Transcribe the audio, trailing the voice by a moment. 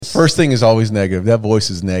First thing is always negative. That voice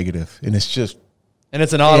is negative, and it's just. And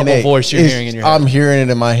it's an audible voice you're hearing in your head. I'm hearing it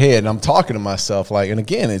in my head, and I'm talking to myself. And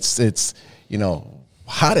again, it's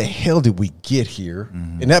how the hell did we get here?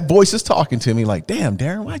 Mm-hmm. And that voice is talking to me like, damn,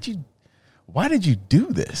 Darren, why did you do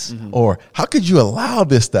this? Mm-hmm. Or how could you allow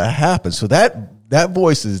this to happen? So that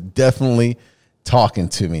voice is definitely talking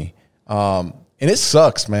to me. And it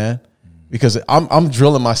sucks, man, because I'm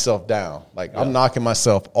drilling myself down. I'm knocking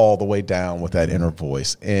myself all the way down with that inner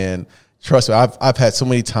voice. And trust me, I've had so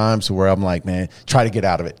many times where I'm like, man, try to get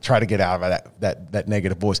out of it. Try to get out of that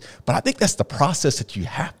negative voice. But I think that's the process that you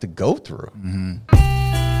have to go through. Mm-hmm.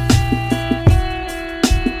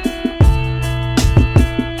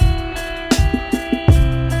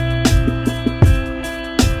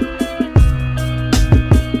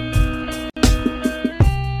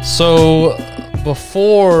 So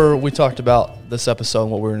before we talked about this episode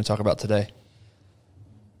and what we were going to talk about today,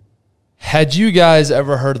 had you guys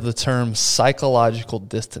ever heard of the term psychological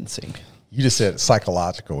distancing? You just said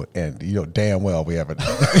psychological, and damn well we haven't.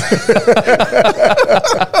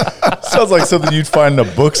 Sounds like something you'd find in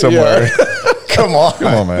a book somewhere. Yeah. Come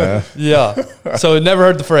on, man. Yeah. So never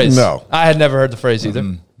heard the phrase? No. I had never heard the phrase either.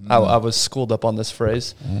 Mm-hmm. I was schooled up on this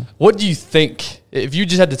phrase. Mm-hmm. What do you think, if you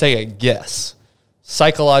just had to take a guess,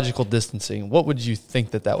 psychological distancing, what would you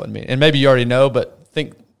think that would mean? And maybe you already know, but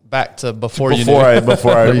think back to before you knew.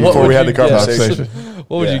 Before we had the conversation.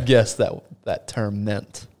 What would you guess that term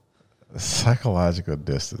meant? Psychological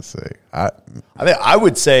distancing. I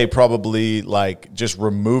would say probably like just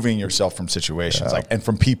removing yourself from situations, and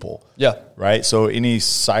from people. Yeah. Right. So any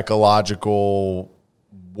psychological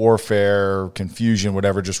warfare, confusion,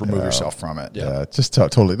 whatever, just remove yourself from it. Yeah. Just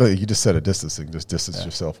totally. Look, you just said a distancing. Just distance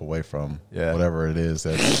yourself away from whatever it is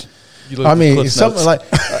that.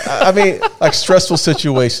 Something like stressful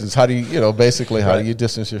situations. How do you, basically, how do you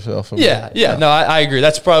distance yourself from it? Yeah. No, I agree.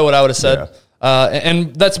 That's probably what I would have said. Yeah.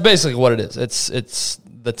 And that's basically what it is. It's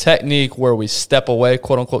the technique where we step away,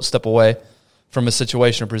 quote unquote, step away from a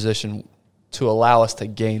situation or position to allow us to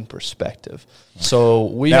gain perspective. So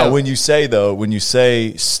when you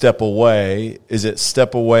say step away, is it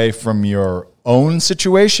step away from your own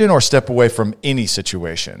situation or step away from any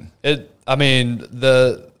situation?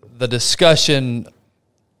 The discussion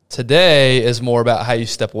today is more about how you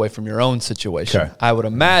step away from your own situation. Okay. I would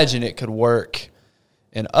imagine it could work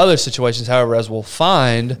in other situations. However, as we'll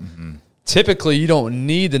find, typically you don't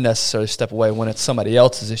need to necessarily step away when it's somebody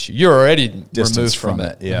else's issue. You're already removed from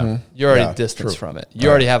it. Yeah. Mm-hmm. You're already distanced from it. You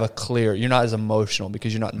already have you're not as emotional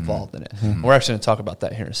because you're not involved in it. Mm-hmm. We're actually going to talk about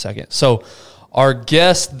that here in a second. So our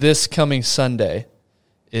guest this coming Sunday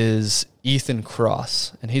is Ethan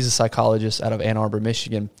Cross, and he's a psychologist out of Ann Arbor,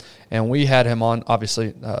 Michigan. And we had him on,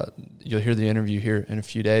 obviously, you'll hear the interview here in a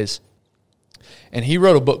few days. And he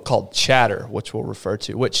wrote a book called Chatter, which we'll refer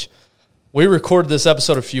to, which we recorded this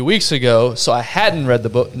episode a few weeks ago, so I hadn't read the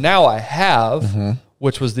book. Now I have,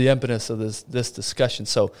 which was the impetus of this discussion.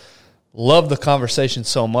 So love the conversation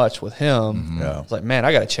so much with him. Mm-hmm. I was like, man,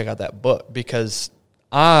 I got to check out that book because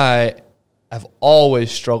I've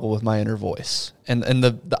always struggled with my inner voice. And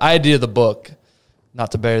the idea of the book,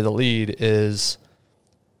 not to bury the lead, is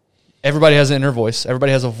everybody has an inner voice.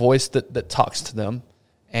 Everybody has a voice that talks to them.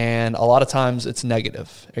 And a lot of times it's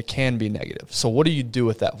negative. It can be negative. So what do you do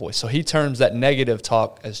with that voice? So he terms that negative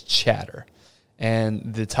talk as chatter.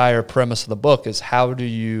 And the entire premise of the book is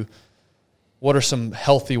what are some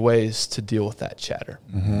healthy ways to deal with that chatter?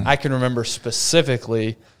 Mm-hmm. I can remember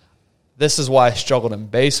specifically, this is why I struggled in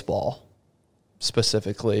baseball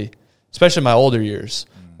specifically, especially in my older years.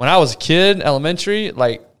 When I was a kid, elementary,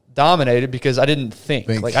 dominated because I didn't think.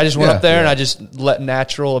 I just went up there and I just let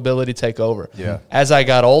natural ability take over. Yeah. As I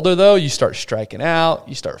got older, though, you start striking out,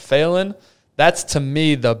 you start failing. That's, to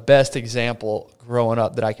me, the best example growing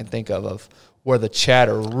up that I can think of where the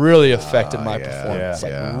chatter really affected my performance,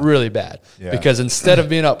 really bad. Yeah. Because instead of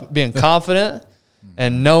being confident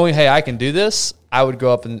and knowing, hey, I can do this, I would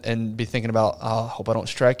go up and be thinking about, hope I don't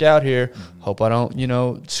strike out here. Hope I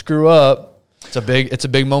don't, screw up. It's a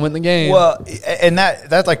big moment in the game. Well, and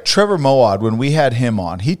that's like Trevor Moawad, when we had him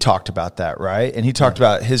on, he talked about that, right? And he talked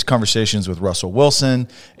about his conversations with Russell Wilson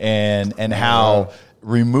and how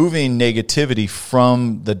removing negativity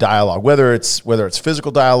from the dialogue, whether it's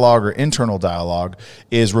physical dialogue or internal dialogue,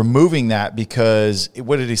 is removing that because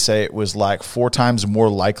what did he say? It was like 4 times more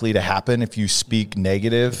likely to happen if you speak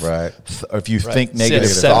negative, right? If you think negative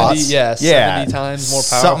thoughts, 70 times more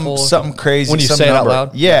powerful. Something crazy when you say it out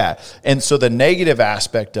loud. Yeah, and so the negative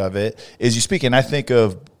aspect of it is you speak, and I think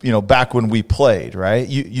of back when we played, right?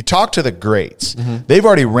 You talk to the greats; they've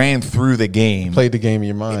already ran through the game, played the game in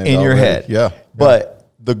your mind, in your head, yeah. But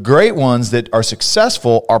the great ones that are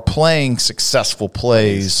successful are playing successful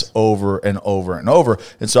plays over and over and over.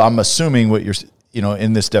 And so I'm assuming what you're,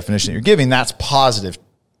 in this definition that you're giving, that's positive,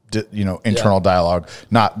 internal dialogue,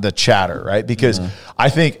 not the chatter, right? Because I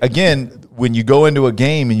think, again, when you go into a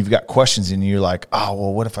game and you've got questions and you're like, oh,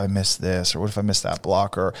 well, what if I miss this? Or what if I miss that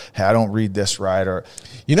block? Or, hey, I don't read this right. Or,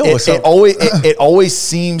 it always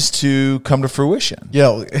seems to come to fruition. They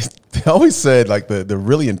always said like the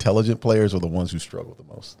really intelligent players are the ones who struggle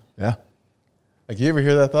the most. Yeah. Like, you ever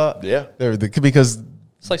hear that thought? Yeah. Because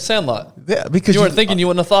it's like Sandlot. Yeah, because you weren't thinking, you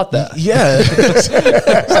wouldn't have thought that. Yeah,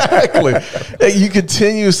 exactly. You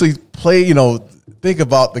continuously play, think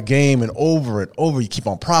about the game and over. You keep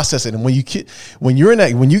on processing, and when you get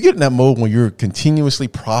in that mode when you're continuously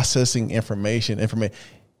processing information,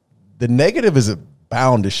 the negative is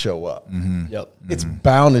bound to show up. Mm-hmm. Yep, it's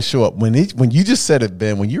bound to show up. When you just said it,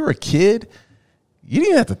 Ben, when you were a kid, you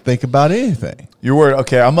didn't have to think about anything. You were,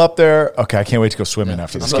 okay, I'm up there. Okay, I can't wait to go swimming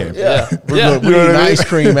after this game. We're eating ice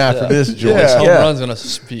cream after this, George. This home run's going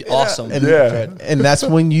to be awesome. And that's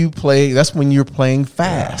when you play, that's when you're playing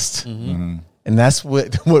fast. Mm-hmm. And that's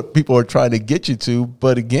what people are trying to get you to.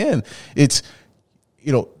 But again, it's,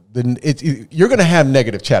 you're going to have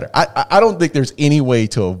negative chatter. I don't think there's any way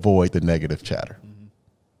to avoid the negative chatter.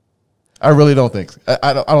 I really don't think.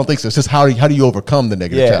 I don't think so. It's just how do you overcome the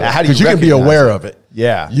negative chatter? Because you can be aware of it.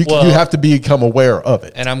 Yeah, you have to become aware of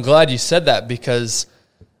it. And I'm glad you said that, because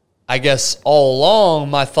I guess all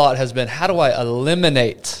along my thought has been, how do I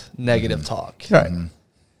eliminate negative talk? Right.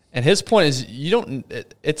 And his point is,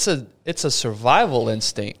 it's a survival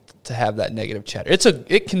instinct to have that negative chatter.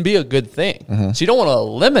 It can be a good thing. So you don't want to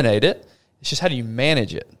eliminate it. It's just, how do you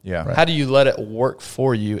manage it? Yeah. Right. How do you let it work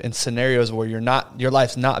for you in scenarios where your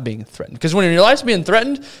life's not being threatened? Because when your life's being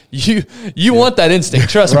threatened, you want that instinct.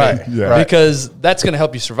 Trust me, because that's going to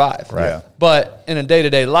help you survive. Right. Yeah. But in a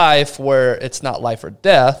day-to-day life where it's not life or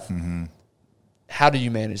death, how do you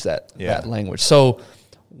manage that language? So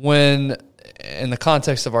when, in the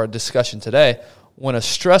context of our discussion today, when a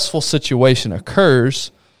stressful situation occurs,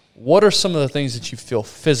 what are some of the things that you feel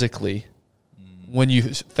physically when you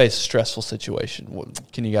face a stressful situation?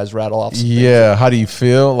 Can you guys rattle off some things? How do you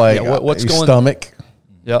feel? Like, what's your going stomach?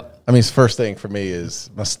 Yep. I mean, the first thing for me is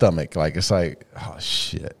my stomach. Like, it's like, oh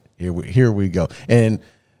shit, here we go, and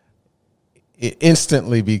it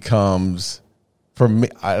instantly becomes, for me,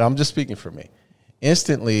 I'm just speaking for me,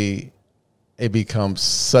 instantly it becomes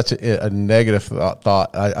such a negative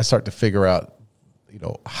thought. I start to figure out,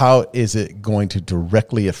 how is it going to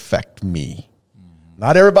directly affect me?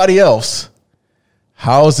 Not everybody else.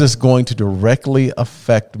 How is this going to directly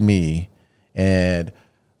affect me? And,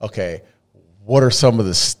 okay, what are some of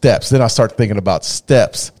the steps? Then I start thinking about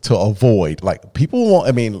steps to avoid. Like, I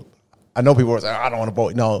know people are saying, I don't want to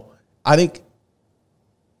avoid. No, I think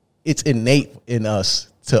it's innate in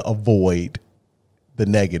us to avoid the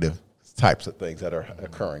negative types of things that are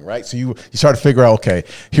occurring, right? So you start to figure out, okay,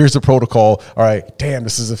 here's the protocol. All right, damn,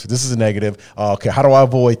 this is a negative. Okay, how do I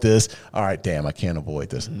avoid this? All right, damn, I can't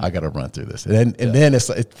avoid this. I got to run through this. And then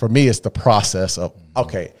for me, it's the process of,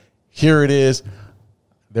 okay, here it is.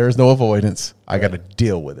 There is no avoidance. I got to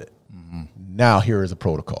deal with it. Now here is a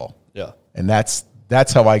protocol. Yeah. And that's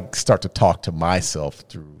how I start to talk to myself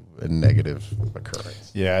through a negative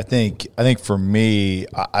occurrence. Yeah, I think for me,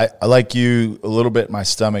 I like you a little bit in my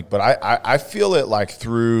stomach, but I feel it like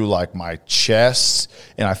through like my chest,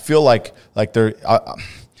 and I feel like there.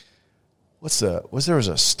 Was there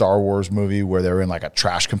a Star Wars movie where they were in like a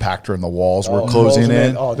trash compactor and the walls were closing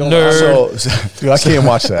in? Oh, don't nerd. Dude, I can't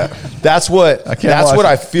watch that. That's what I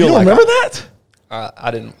feel. You don't remember that?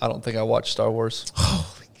 I don't think I watched Star Wars.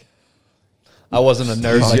 I wasn't a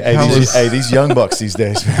nerd. Hey, these young bucks these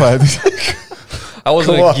days. I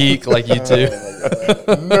wasn't a geek like you two.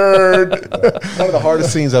 Nerd. One of the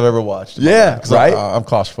hardest scenes I've ever watched. Yeah, right? I'm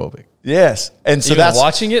claustrophobic. Yes. And so even that's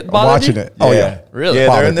watching it. I'm watching it. Oh yeah. Really?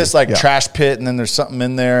 Yeah, they're in this like trash pit, and then there's something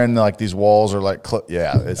in there, and like these walls are like, But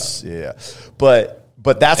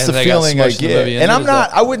that's the feeling I get. And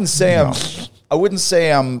I wouldn't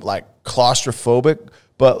say I'm like claustrophobic,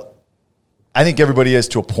 but I think everybody is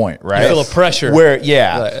to a point, right? You feel a pressure. Where,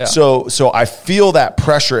 So I feel that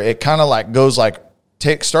pressure. It kind of like goes like,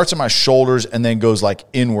 starts at my shoulders and then goes like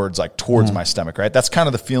inwards, like towards my stomach, right? That's kind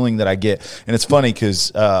of the feeling that I get. And it's funny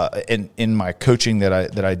because in my coaching that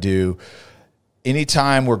I do,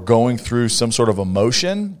 anytime we're going through some sort of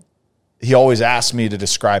emotion, he always asks me to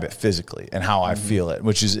describe it physically and how I feel it,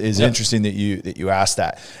 which is interesting that you asked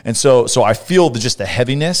that. And so I feel just the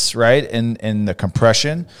heaviness, right, and the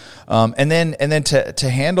compression, and then to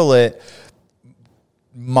handle it,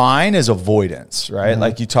 mine is avoidance, right?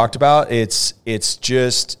 Like you talked about, it's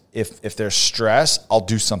just if there's stress, I'll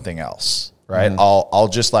do something else, right? I'll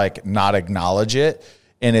just like not acknowledge it.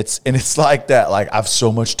 And it's like that, like I have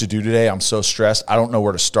so much to do today. I'm so stressed. I don't know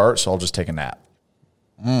where to start. So I'll just take a nap.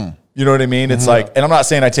 You know what I mean? It's like, and I'm not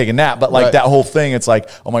saying I take a nap, but like that whole thing, it's like,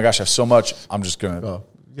 oh my gosh, I have so much. I'm just going to,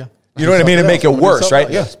 you know what I mean? And make it worse, right?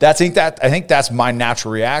 Yeah. I think that's my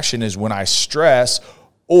natural reaction is when I stress,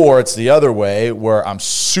 or it's the other way where I'm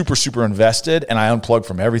super, super invested and I unplug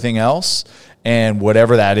from everything else. And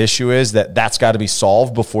whatever that issue is, that's got to be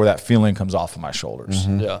solved before that feeling comes off of my shoulders.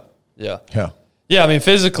 Yeah, I mean,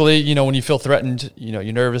 physically, you know, when you feel threatened, you know,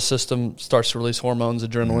 your nervous system starts to release hormones,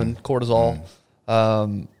 adrenaline, cortisol.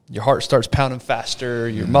 Your heart starts pounding faster.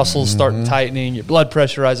 Your muscles start tightening. Your blood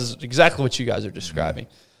pressure rises. Exactly what you guys are describing.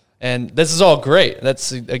 And this is all great. That's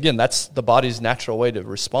the body's natural way to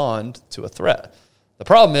respond to a threat. The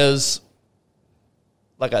problem is,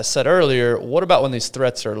 like I said earlier, what about when these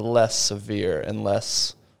threats are less severe and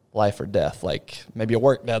less life or death, like maybe a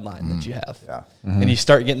work deadline that you have, and you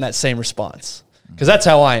start getting that same response? Because that's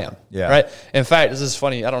how I am, right? In fact, this is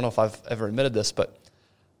funny. I don't know if I've ever admitted this, but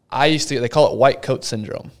I used to, they call it white coat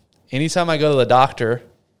syndrome. Anytime I go to the doctor,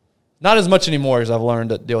 not as much anymore because I've learned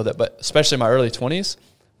to deal with it, but especially in my early 20s,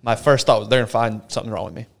 my first thought was they're going to find something wrong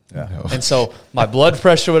with me. And so my blood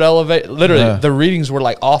pressure would elevate. Literally, the readings were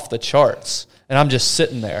like off the charts. And I'm just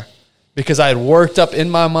sitting there because I had worked up in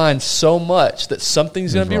my mind so much that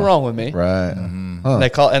something's going to be wrong with me. Right.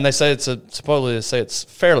 And they say supposedly they say it's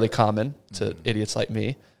fairly common to idiots like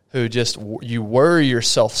me who just, you worry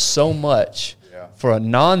yourself so much for a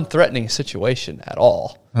non-threatening situation at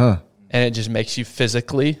all. And it just makes you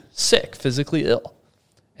physically sick, physically ill.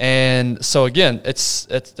 And so again, that's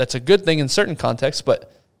a good thing in certain contexts,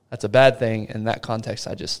 but that's a bad thing in that context.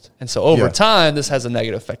 And so over time, this has a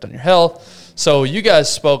negative effect on your health. So you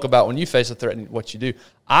guys spoke about when you face a threat and what you do.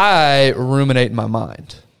 I ruminate in my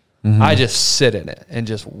mind. I just sit in it and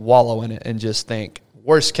just wallow in it and just think,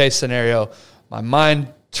 worst case scenario, my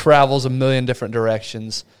mind travels a million different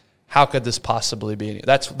directions. How could this possibly be?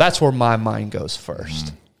 That's where my mind goes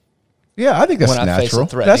first. Yeah, I think that's when I face a natural.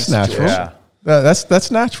 threatening That's natural. situation.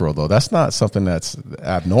 That's natural though. That's not something that's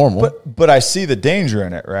abnormal. But I see the danger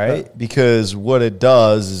in it, right? Because what it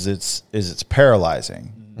does is it's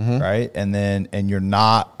paralyzing, right? And you're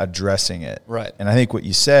not addressing it, right? And I think what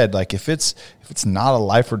you said, like if it's not a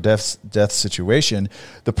life or death situation,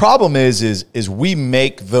 the problem is we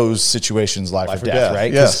make those situations life or death,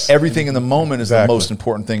 right? Because everything in the moment is the most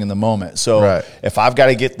important thing in the moment. So if I've got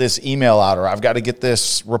to get this email out, or I've got to get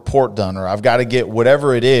this report done, or I've got to get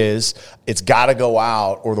whatever it is, it's got to go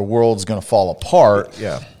out or the world's going to fall apart.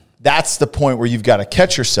 That's the point where you've got to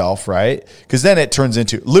catch yourself, right? Because then it turns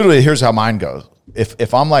into, literally, here's how mine goes.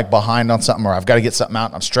 If I'm like behind on something, or I've got to get something out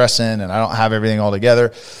and I'm stressing and I don't have everything all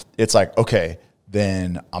together, it's like, okay,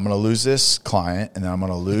 then I'm going to lose this client, and then I'm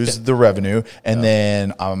going to lose the revenue, and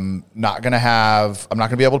then I'm not going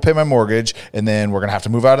to be able to pay my mortgage, and then we're going to have to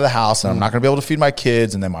move out of the house, and I'm not going to be able to feed my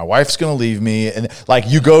kids, and then my wife's going to leave me, and like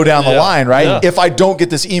you go down the line, right? If I don't get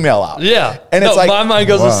this email out. And it's like my mind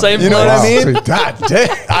goes the same place. You know what I mean? God damn.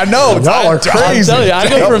 I know. Y'all are crazy. I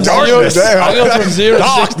go from zero to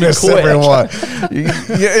 60 quick. Everyone.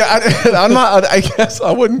 I'm not, I guess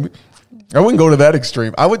I wouldn't go to that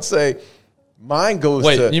extreme. I would say mine goes to...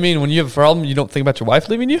 Wait, you mean when you have a problem, you don't think about your wife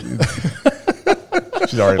leaving you?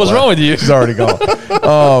 She's already What's wrong with you? She's already gone.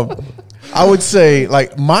 I would say,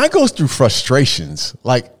 like, mine goes through frustrations.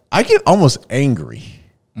 Like, I get almost angry.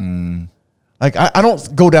 Like, I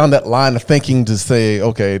don't go down that line of thinking to say,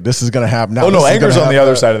 okay, this is going to happen now. Oh, no, anger's on the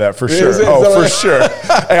other side of that, for sure. For sure.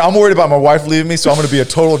 Hey, I'm worried about my wife leaving me, so I'm going to be a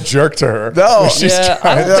total jerk to her. No.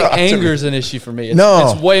 I don't think anger's an issue for me.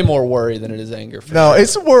 It's way more worry than it is anger for me. No,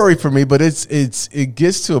 it's a worry for me, but it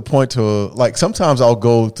gets to a point to, like, sometimes I'll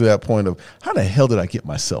go to that point of, how the hell did I get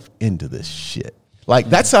myself into this shit?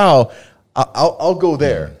 Like, that's how I'll go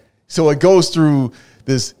there. So it goes through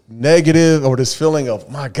this negative or this feeling of,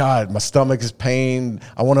 my God, my stomach is pain.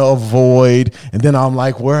 I want to avoid. And then I'm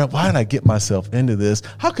like, why did I get myself into this?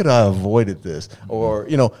 How could I have avoided this? Or,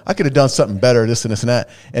 I could have done something better, this and this and that.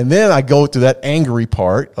 And then I go through that angry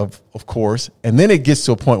part of course. And then it gets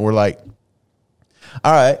to a point where, like,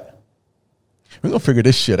 all right, we're going to figure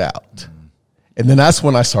this shit out. And then that's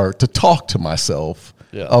when I start to talk to myself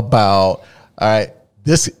about, all right,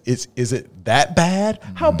 is it that bad?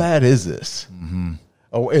 How bad is this?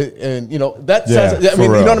 Oh, and that sounds, I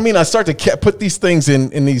mean, you know what I mean? I start to put these things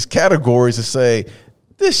in these categories to say,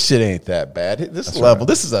 this shit ain't that bad. This level,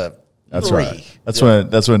 this is a That's 3. right. That's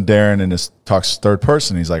when Darren in his talks third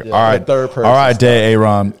person. He's like, all right, third person all right, Day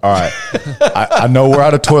Aaron. All right. I know we're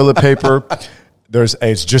out of toilet paper.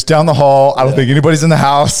 It's just down the hall. I don't think anybody's in the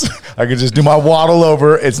house. I can just do my waddle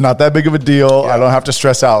over. It's not that big of a deal. I don't have to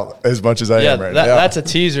stress out as much as I am right now. That's a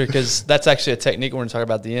teaser because that's actually a technique we're going to talk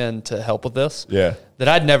about at the end to help with this. Yeah. That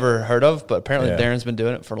I'd never heard of, but apparently Darren's been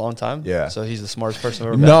doing it for a long time. Yeah. So he's the smartest person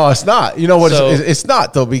I've ever met. No, it's not. You know what? So- it's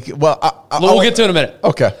not though. We'll get to it in a minute.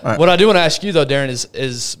 Okay. All right. What I do want to ask you though, Darren,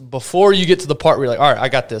 is before you get to the part where you're like, all right, I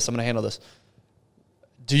got this. I'm going to handle this.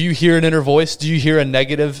 Do you hear an inner voice? Do you hear a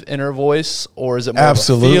negative inner voice, or is it more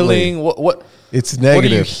Absolutely. of a feeling? What? It's negative. What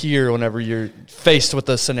do you hear whenever you're faced with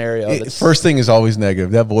a scenario? First thing is always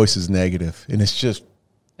negative. That voice is negative, and it's just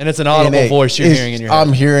and it's an audible voice you're hearing in your head.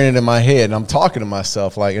 I'm hearing it in my head, and I'm talking to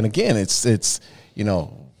myself like. And again, it's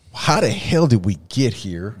how the hell did we get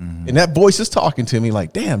here? Mm-hmm. And that voice is talking to me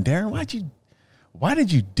like, damn, Darren, why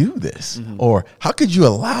did you do this? Mm-hmm. Or how could you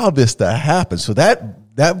allow this to happen? So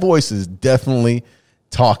that voice is definitely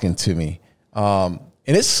talking to me. And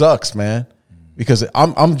it sucks, man, because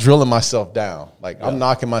I'm drilling myself down. Like I'm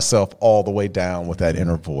knocking myself all the way down with that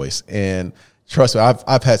inner voice. And trust me,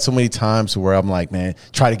 I've had so many times where I'm like, man,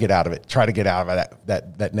 try to get out of it. Try to get out of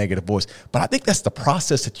that negative voice. But I think that's the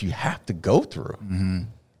process that you have to go through. Mm-hmm.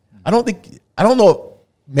 I don't know.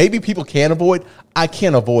 Maybe people can avoid. I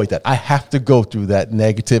can't avoid that. I have to go through that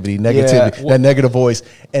negativity, that negative voice.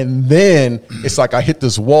 And then it's like I hit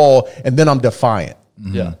this wall and then I'm defiant.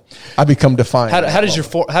 Yeah, I become defiant. How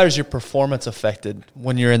does your performance affected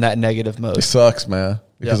when you're in that negative mode? It sucks, man,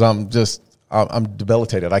 because I'm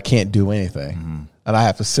debilitated. I can't do anything, and I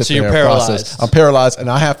have to sit there and process. I'm paralyzed, and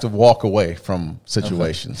I have to walk away from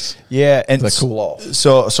situations. Okay. Yeah, and to cool off.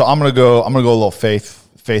 So I'm gonna go a little faith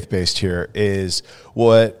based here. Is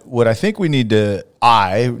what I think I need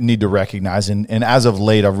to recognize, and as of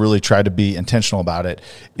late, I've really tried to be intentional about it.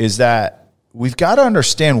 Is that we've got to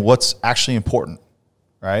understand what's actually important.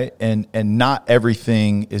 Right. And not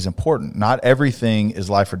everything is important. Not everything is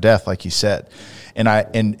life or death, like you said.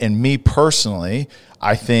 And me personally,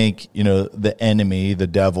 I think, the enemy, the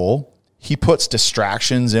devil, he puts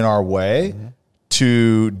distractions in our way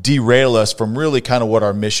to derail us from really kind of what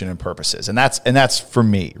our mission and purpose is. And that's for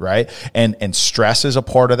me, right? And stress is a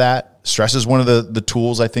part of that. Stress is one of the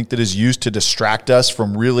tools I think that is used to distract us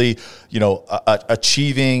from really,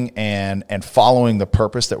 achieving and following the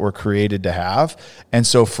purpose that we're created to have. And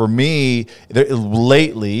so for me,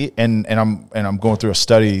 lately, and I'm going through a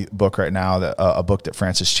study book right now, a book that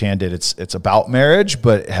Francis Chan did. It's about marriage,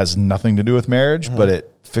 but it has nothing to do with marriage, but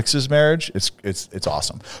it fixes marriage. It's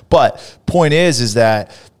awesome. But point is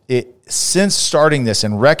that since starting this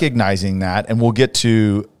and recognizing that, and we'll get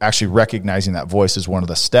to actually recognizing that voice is one of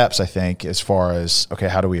the steps, I think, as far as, okay,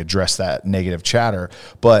 how do we address that negative chatter?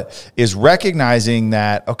 But is recognizing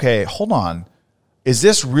that, okay, hold on, is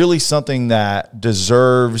this really something that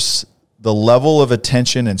deserves the level of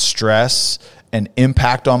attention and stress and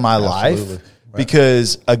impact on my life? Right.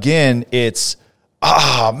 Because again, it's,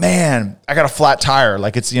 man, I got a flat tire.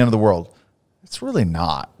 Like it's the end of the world. It's really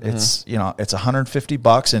not. It's, it's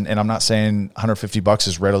 $150 and I'm not saying $150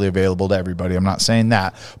 is readily available to everybody. I'm not saying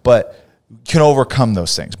that, but can overcome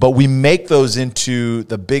those things. But we make those into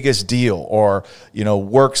the biggest deal, or,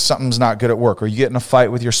 work, something's not good at work, or you get in a fight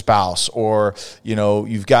with your spouse, or,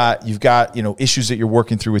 you've got, issues that you're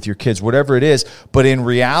working through with your kids, whatever it is. But in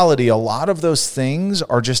reality, a lot of those things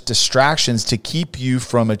are just distractions to keep you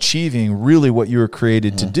from achieving really what you were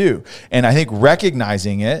created to do. And I think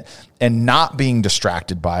recognizing it and not being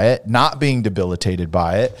distracted by it, not being debilitated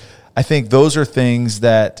by it, I think those are things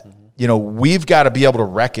that, we've got to be able to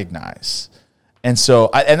recognize. And so,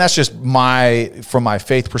 and that's just from my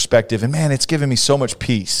faith perspective. And man, it's given me so much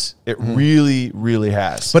peace. It really, really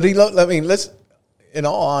has. But let's, in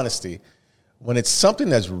all honesty, when it's something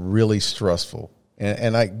that's really stressful,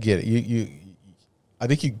 and I get it, I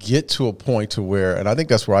think you get to a point to where, and I think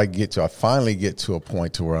that's where I finally get to a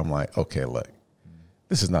point to where I'm like, okay, look,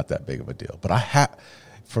 this is not that big of a deal. But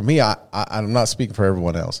for me, I'm not speaking for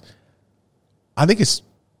everyone else. I think it's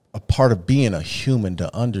a part of being a human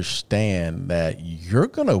to understand that you're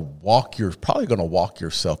probably going to walk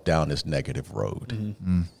yourself down this negative road.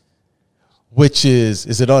 Mm-hmm. Which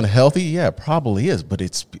is it unhealthy? Yeah, it probably is, but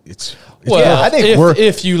it's well, I think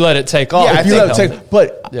if you let it take off.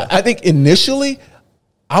 Yeah, I think initially,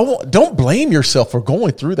 don't blame yourself for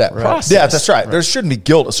going through that process. Yeah, that's right. There shouldn't be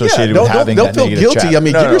guilt associated with having that negative chat. Don't feel guilty. I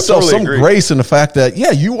mean, give yourself some grace in the fact that,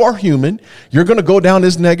 you are human. You're going to go down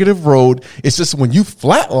this negative road. It's just when you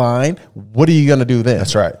flatline, what are you going to do then?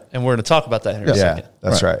 That's right. And we're going to talk about that in a second.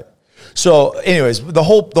 That's right. So anyways, the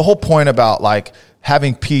whole point about like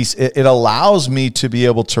having peace, it allows me to be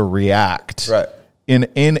able to react Right.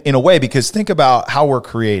 in a way, because think about how we're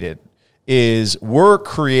created. We're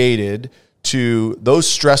created to those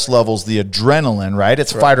stress levels, the adrenaline, right?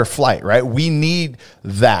 It's fight or flight, right? We need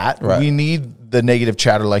that. Right. We need the negative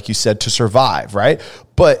chatter, like you said, to survive, right?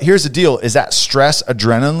 But here's the deal. Is that stress,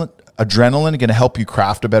 adrenaline going to help you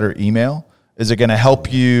craft a better email? Is it going to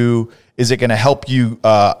help you? Is it going to help you,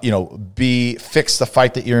 fix the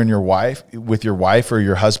fight that you're with your wife or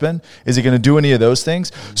your husband? Is it going to do any of those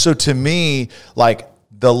things? So to me, like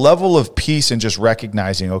the level of peace and just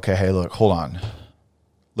recognizing, okay, hey, look, hold on.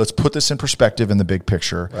 Let's put this in perspective in the big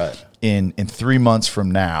picture. Right. In 3 months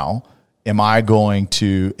from now,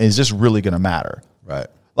 is this really going to matter? Right.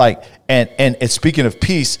 Like, and speaking of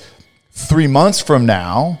peace, 3 months from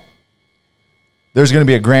now, there's going to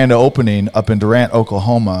be a grand opening up in Durant,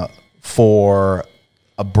 Oklahoma for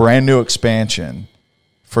a brand new expansion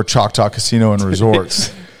for Choctaw Casino and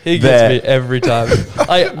Resorts. He gets me every time.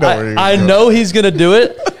 I know he's going to do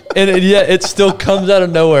it, and yet it still comes out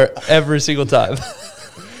of nowhere every single time.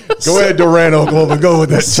 Go ahead, Durant, Oklahoma. Go with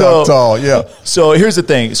that Choctaw. Yeah. So here's the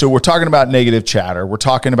thing. So we're talking about negative chatter. We're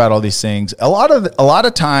talking about all these things. A lot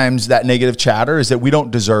of times that negative chatter is that we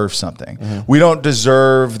don't deserve something. Mm-hmm. We don't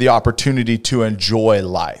deserve the opportunity to enjoy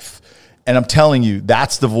life. And I'm telling you,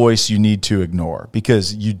 that's the voice you need to ignore,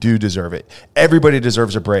 because you do deserve it. Everybody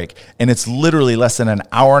deserves a break. And it's literally less than an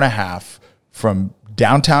hour and a half from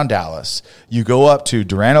downtown Dallas. You go up to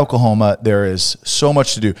Durant, Oklahoma. There is so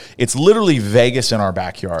much to do. It's literally Vegas in our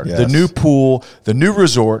backyard. Yes. The new pool, the new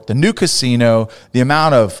resort, the new casino, the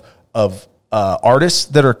amount of artists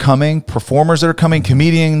that are coming, performers that are coming,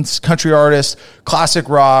 comedians, country artists, classic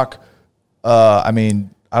rock.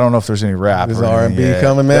 I don't know if there's any rap. There's or R&B anything.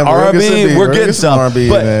 coming, man. R&B, we're getting some. R&B,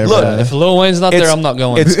 but man, look, man. If Lil Wayne's not there, I'm not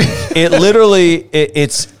going.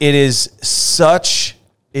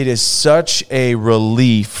 It is such a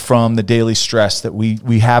relief from the daily stress that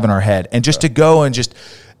we have in our head. And just to go and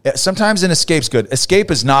sometimes an escape's good. Escape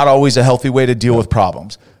is not always a healthy way to deal with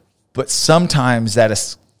problems, but sometimes that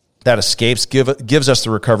escapes gives us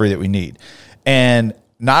the recovery that we need. And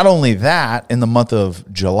not only that, in the month of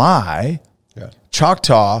July,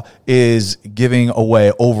 Choctaw is giving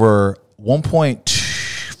away over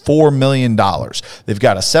 $1.4 million. They've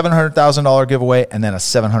got a $700,000 giveaway and then a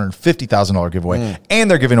 $750,000 giveaway,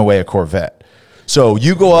 and they're giving away a Corvette. So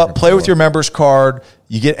you go up, play with your members card,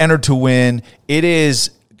 you get entered to win. It is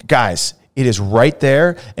right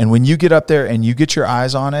there. And when you get up there and you get your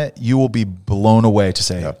eyes on it, you will be blown away to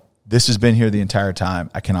say, this has been here the entire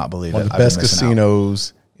time. I cannot believe One it. of the best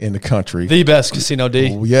casinos in the country. The best casino,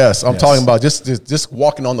 D. Yes, I'm talking about just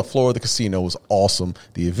walking on the floor of the casino was awesome.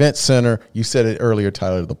 The event center, you said it earlier,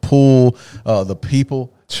 Tyler, the pool, the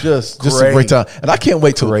people, just a great time. And I can't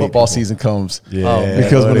wait till the football season comes. Yeah,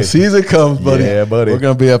 because when the season comes, buddy, buddy, we're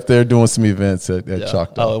going to be up there doing some events at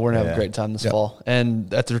Choctaw. Oh, we're going to have a great time this fall.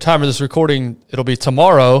 And at the time of this recording, it'll be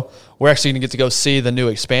tomorrow. We're actually going to get to go see the new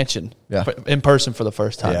expansion in person for the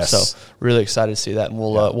first time. Yes. So really excited to see that, and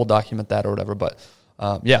we'll document that or whatever. But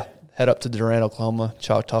head up to Durant, Oklahoma,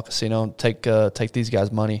 Choctaw Casino, take these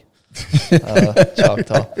guys' money.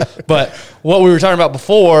 Choctaw. But what we were talking about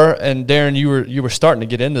before, and Darren, you were starting to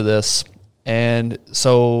get into this, and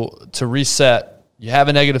so to reset, you have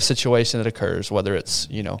a negative situation that occurs, whether it's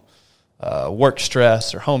work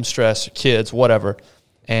stress or home stress or kids, whatever,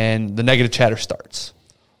 and the negative chatter starts.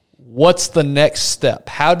 What's the next step?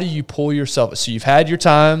 How do you pull yourself? So you've had your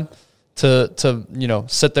time to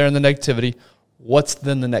sit there in the negativity. What's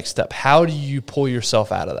then the next step? How do you pull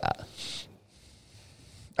yourself out of that?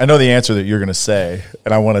 I know the answer that you're going to say,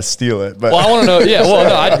 and I want to steal it. But I want to know. Yeah,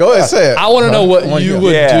 go ahead, say it. I want to know what you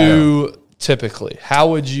would do typically. How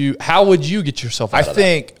would you get yourself out of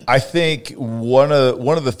that? I think one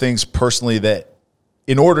of the things personally that,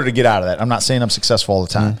 in order to get out of that, I'm not saying I'm successful all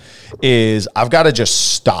the time, is I've got to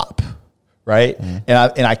just stop. Right.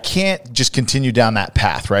 And I can't just continue down that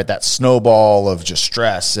path, right? That snowball of just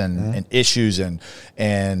stress and issues and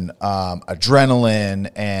adrenaline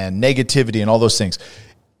and negativity and all those things.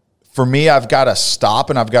 For me, I've got to stop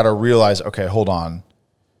and I've got to realize, okay, hold on.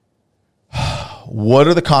 What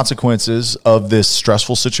are the consequences of this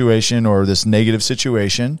stressful situation or this negative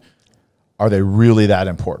situation? Are they really that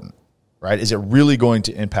important? Right? Is it really going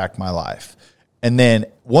to impact my life? And then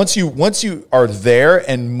once you are there,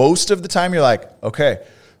 and most of the time you're like, okay,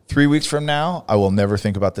 3 weeks from now, I will never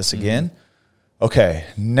think about this again. Okay,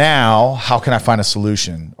 now how can I find a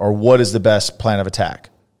solution? Or what is the best plan of attack?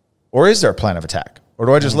 Or is there a plan of attack? Or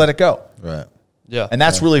do I just let it go? Right. Yeah. And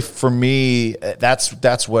that's really, for me,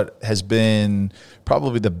 that's what has been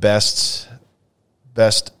probably the best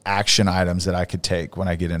best action items that I could take when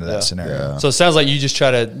I get into that scenario. So it sounds like you just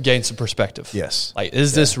try to gain some perspective. Yes. Like,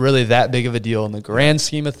 is this really that big of a deal in the grand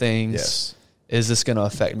scheme of things? Yes. Is this going to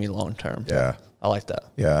affect me long term? Yeah. I like that.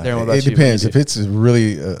 Yeah. Darren, what about It you? depends. If it's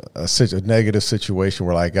really a negative situation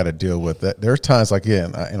where I got to deal with that, there's times, like,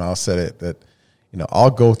 again, I'll say it, that,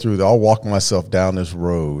 I'll walk myself down this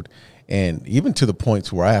road, and even to the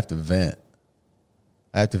points where I have to vent.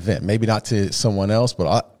 Maybe not to someone else,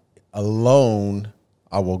 but alone,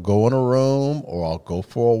 I will go in a room or I'll go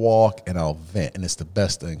for a walk and I'll vent. And it's the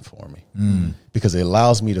best thing for me because it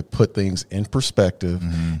allows me to put things in perspective.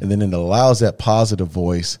 And then it allows that positive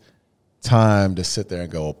voice time to sit there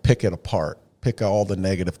and go pick it apart, pick all the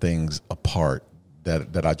negative things apart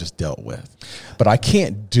that I just dealt with. But I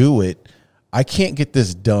can't do it. I can't get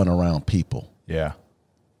this done around people. Yeah.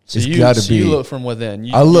 So you look from within.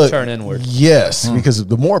 You turn inward. Yes, because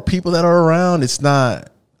the more people that are around, it's not.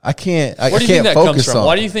 I can't. Where do you think that comes from?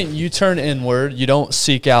 Why do you think you turn inward? You don't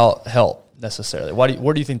seek out help necessarily.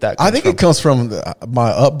 Where do you think that comes from? I think it comes from my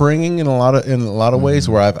upbringing in a lot of ways.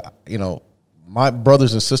 Where my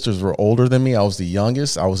brothers and sisters were older than me. I was the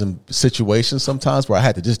youngest. I was in situations sometimes where I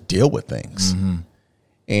had to just deal with things,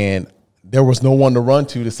 and there was no one to run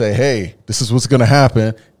to say, "Hey, this is what's going to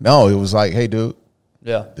happen." No, it was like, "Hey, dude."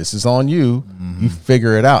 Yeah, this is on you. You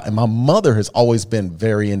figure it out. And my mother has always been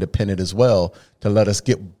very independent as well to let us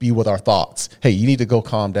be with our thoughts. Hey, you need to go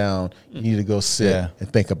calm down. You need to go sit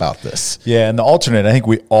and think about this. Yeah, and the alternate, I think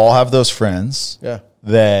we all have those friends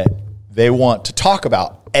that they want to talk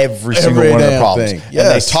about every single one of the problems. Yes. And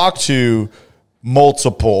they talk to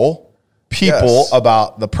multiple people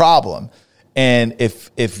about the problem. And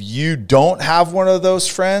if you don't have one of those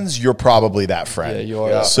friends, you're probably that friend. Yeah, you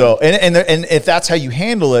are. So and if that's how you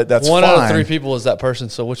handle it, that's one fine. out of 3 people is that person.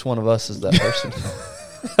 So which one of us is that person?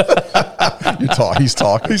 He's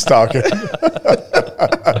talking.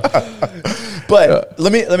 But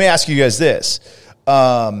let me ask you guys this: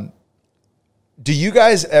 do you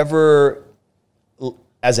guys ever,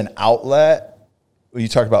 as an outlet, when you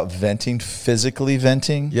talk about venting, physically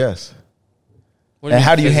venting? Yes. And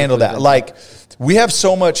how do you handle that? Like, I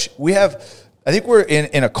think we're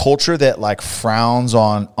in a culture that like frowns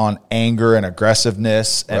on anger and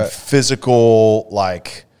aggressiveness and physical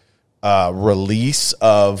release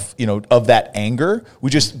of that anger.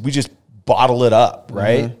 We just bottle it up,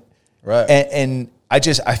 right? Right. And I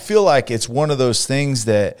feel like it's one of those things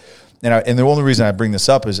that, and the only reason I bring this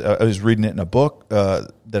up is I was reading it in a book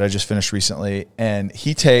that I just finished recently, and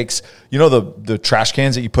he takes, the trash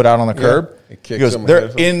cans that you put out on the curb. He goes, they're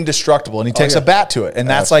indestructible, and he takes a bat to it, and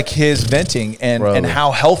that's like his venting and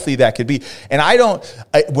how healthy that could be. And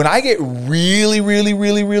when I get really, really,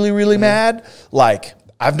 really, really, really mad, like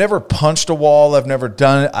I've never punched a wall, I've never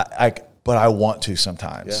done it, but I want to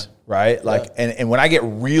sometimes. Yeah. Right? Like, and when I get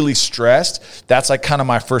really stressed, that's like kind of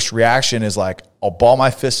my first reaction is like, I'll ball my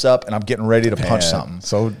fists up and I'm getting ready to punch something.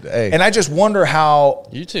 So, hey. And I just wonder how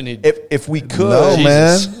you two need, if we could. No,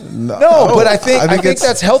 man. No, but I think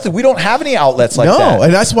that's healthy. We don't have any outlets like that. No,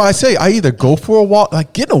 and that's why I say I either go for a walk,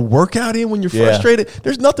 like getting a workout in when you're frustrated.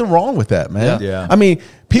 There's nothing wrong with that, man. Yeah. I mean,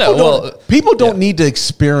 people don't need to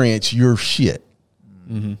experience your shit.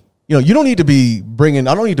 Mm-hmm. You don't need to be I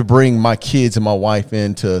don't need to bring my kids and my wife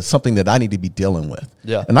into something that I need to be dealing with.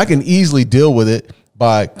 Yeah. And I can easily deal with it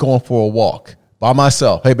by going for a walk by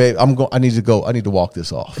myself. Hey, babe, I need to walk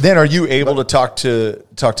this off. Then are you able to talk to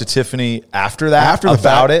Tiffany after that?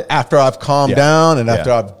 After I've calmed down and after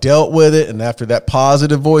I've dealt with it and after that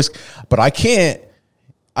positive voice. But I can't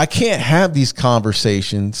have these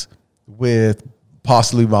conversations with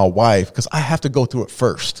possibly my wife because I have to go through it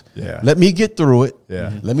first. Yeah. Let me get through it.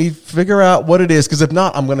 Yeah. Let me figure out what it is, because if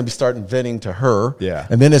not, I'm going to be starting venting to her. Yeah.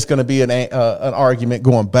 And then it's going to be an argument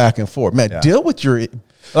going back and forth. Man, deal with your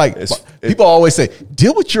people always say,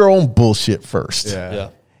 deal with your own bullshit first.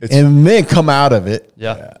 Yeah. And then come out of it.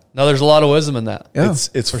 Yeah. No, there's a lot of wisdom in that. Yeah.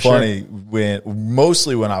 It's funny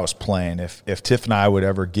mostly when I was playing, if Tiff and I would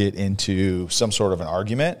ever get into some sort of an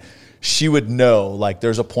argument, she would know, like,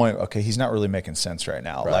 there's a point, okay, he's not really making sense right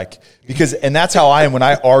now. Right. Like, and that's how I am when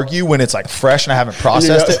I argue, when it's like fresh and I haven't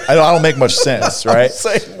processed it, I don't make much sense, right?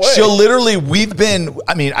 Same way. She'll literally,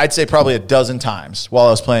 I'd say probably a dozen times while I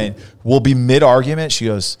was playing, we'll be mid-argument. She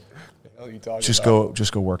goes, just go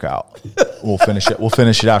work out. We'll finish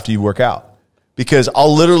it after you work out. Because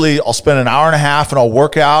I'll spend an hour and a half and I'll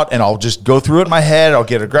work out and I'll just go through it in my head. I'll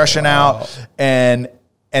get aggression out and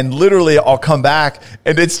literally I'll come back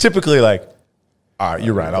and it's typically like, all right,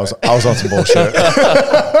 you're right. I was on some bullshit.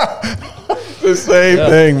 the same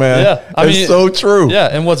thing, man. Yeah, it's so true. Yeah,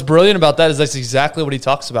 and what's brilliant about that is that's exactly what he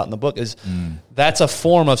talks about in the book. Is that's a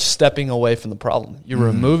form of stepping away from the problem. You're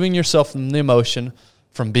removing yourself from the emotion,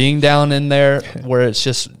 from being down in there where it's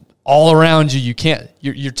just all around you. You can't.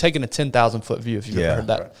 You're taking a 10,000-foot view. If you've ever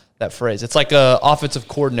heard that phrase, it's like a offensive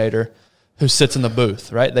coordinator who sits in the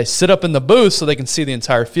booth, right? They sit up in the booth so they can see the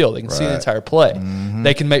entire field. They can see the entire play.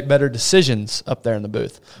 They can make better decisions up there in the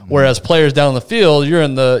booth. Whereas players down on the field, you're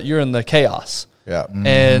in the chaos. Yeah.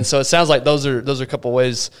 And so it sounds like those are a couple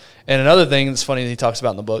ways. And another thing that's funny that he talks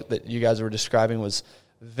about in the book that you guys were describing was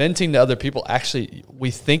venting to other people. Actually, we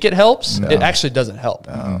think it helps. No. It actually doesn't help.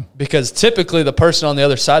 No. Because typically the person on the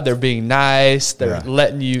other side, they're being nice. They're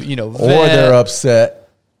letting you, vent. Or they're upset.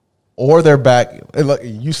 Or they're back. Look,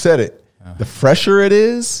 you said it. The fresher it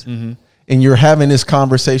is, and you're having this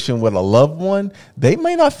conversation with a loved one, they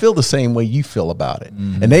may not feel the same way you feel about it.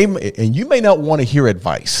 And you may not want to hear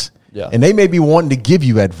advice. Yeah. And they may be wanting to give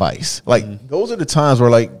you advice. Like those are the times where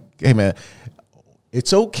like, hey man,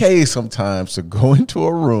 it's okay sometimes to go into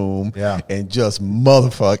a room and just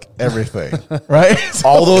motherfuck everything. Right? It's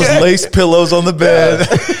all those lace pillows on the bed.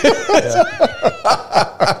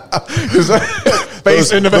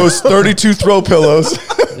 Those 32 throw pillows.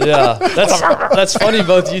 Yeah, that's funny.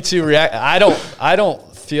 Both you two react. I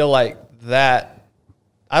don't feel like that.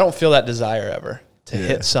 I don't feel that desire ever to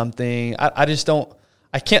hit something. I just don't.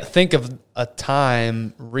 I can't think of a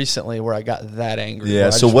time recently where I got that angry. Yeah.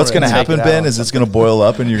 So what's going to happen, Ben, is it's going to boil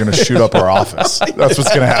up and you're going to shoot up our office. That's what's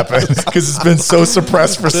going to happen because it's been so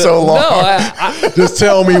suppressed for so long. No, just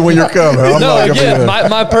tell me when you're coming.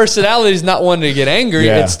 My personality is not one to get angry.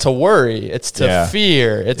 Yeah. It's to worry. It's to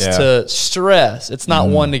fear. It's to stress. It's not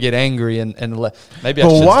one to get angry and maybe.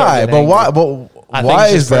 But why? But why? But why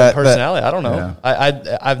is that personality? I don't know.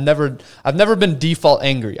 Yeah. I've never been default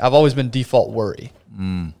angry. I've always been default worry.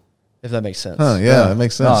 If that makes sense. That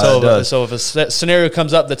makes sense. So if a scenario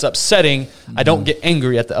comes up that's upsetting, I don't get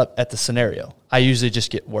angry at the scenario. I usually just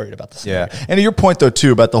get worried about the scenario. Yeah. And to your point though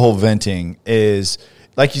too about the whole venting is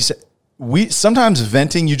like you said, we sometimes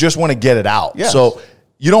venting you just want to get it out. Yes. So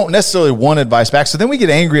you don't necessarily want advice back. So then we get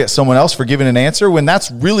angry at someone else for giving an answer when that's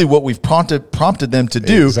really what we've prompted them to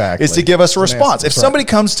do is to give us a response. If somebody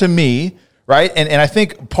comes to me, right, and I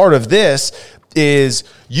think part of this is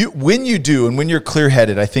when you're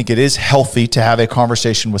clear-headed, I think it is healthy to have a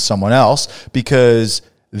conversation with someone else because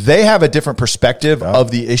they have a different perspective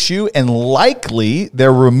of the issue and likely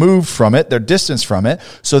they're removed from it, they're distanced from it,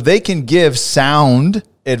 so they can give sound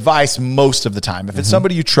advice most of the time. If it's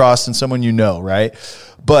somebody you trust and someone you know, right?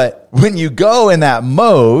 But when you go in that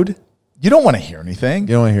mode, you don't want to hear anything. You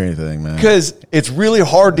don't want to hear anything, man. Because it's really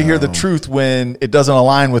hard to hear the truth when it doesn't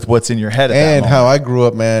align with what's in your head. And how I grew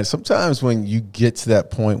up, man, sometimes when you get to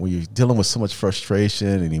that point where you're dealing with so much frustration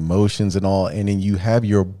and emotions and all, and then you have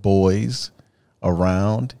your boys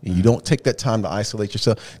around and you don't take that time to isolate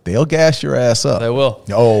yourself, they'll gas your ass up. They will.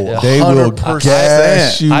 They will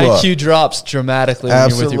gas you up. IQ drops dramatically when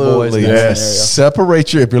you're with your boys. Yes.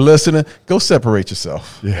 Separate if you're listening, go separate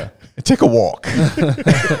yourself. Yeah. And take a walk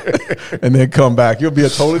and then come back. You'll be a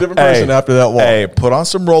totally different person after that walk. Hey, put on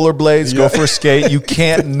some rollerblades, go for a skate. You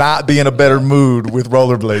can't not be in a better mood with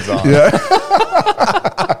rollerblades on.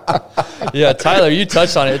 Yeah, Tyler, you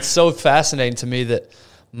touched on it. It's so fascinating to me that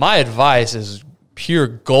my advice is pure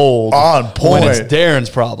gold on point when it's Darren's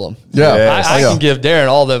problem. I can give Darren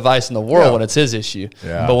all the advice in the world when it's his issue.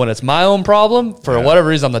 Yeah. But when it's my own problem, for whatever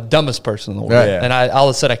reason, I'm the dumbest person in the world. And all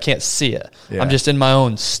of a sudden I can't see it. I'm just in my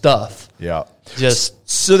own stuff. Yeah.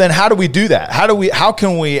 So then how do we do that? How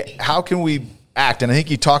can we act? And I think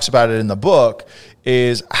he talks about it in the book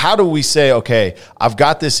is how do we say, okay, I've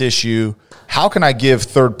got this issue. How can I give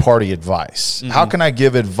third-party advice? How can I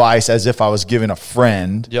give advice as if I was giving a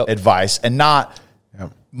friend advice and not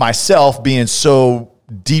myself being so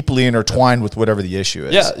deeply intertwined with whatever the issue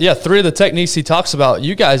is? Yeah. 3 of the techniques he talks about,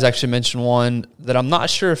 you guys actually mentioned one that I'm not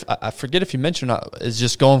sure if, I forget if you mentioned or not, is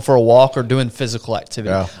just going for a walk or doing physical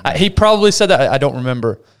activity. Yeah. He probably said that. I don't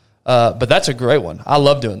remember. But that's a great one. I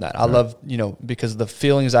love doing that. I love, because the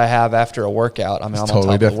feelings I have after a workout, I'm totally on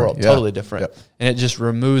top of the world. Totally different. And it just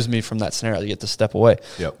removes me from that scenario. You get to step away.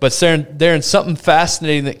 But Darren, something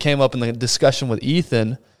fascinating that came up in the discussion with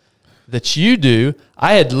Ethan that you do,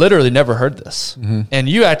 I had literally never heard this. And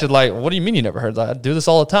you acted like, what do you mean you never heard that? I do this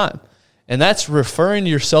all the time. And that's referring to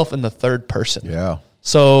yourself in the third person. Yeah.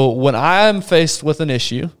 So when I'm faced with an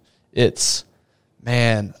issue, it's,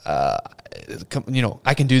 I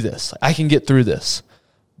can do this. I can get through this.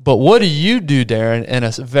 But what do you do, Darren, in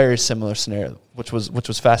a very similar scenario, which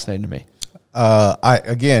was fascinating to me? I,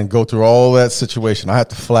 again, go through all that situation. I have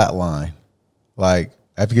to flatline. Like,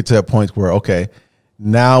 I have to get to that point where, okay,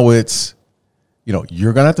 now it's,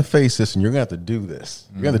 you're going to have to face this and you're going to have to do this.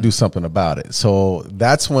 You're going to do something about it. So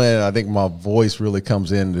that's when I think my voice really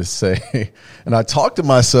comes in to say, and I talk to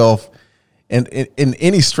myself in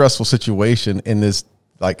any stressful situation in this,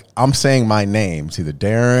 like I'm saying my name. It's either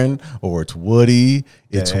Darren or it's Woody.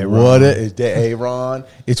 It's Aaron.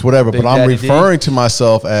 It's whatever. Big but I'm Daddy referring to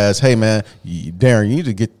myself as, hey man, Darren, you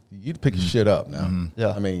need to pick your shit up now.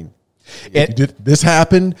 Yeah. I mean, this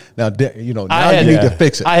happened. Now, now you need to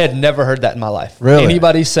fix it. I had never heard that in my life. Really?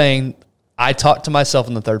 Anybody saying I talk to myself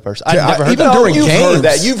in the third person. I never heard even that. during you've games. heard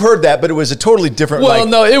that. You've heard that, but it was a totally different. Well,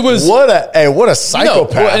 no, it was what a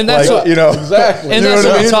psychopath. and that's what, exactly. And that's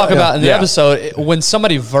what we talk about in the Yeah. episode. When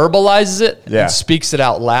somebody verbalizes it Yeah. and speaks it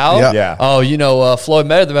out loud. Yeah. Oh, Floyd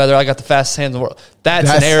Mayweather, I got the fastest hands in the world. That's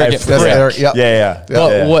an arrogant prick. Yeah.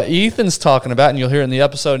 But what Ethan's talking about, and you'll hear in the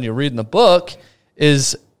episode and you'll read in the book,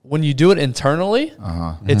 is when you do it internally,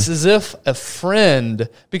 it's as if a friend.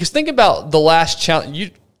 Because think about the last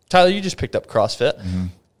challenge. Tyler, you just picked up CrossFit.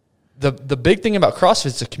 The big thing about CrossFit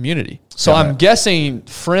is the community. So I'm guessing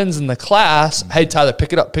friends in the class, hey, Tyler,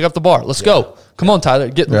 pick up the bar. Let's go. Come on, Tyler,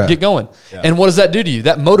 get going. Yeah. And what does that do to you?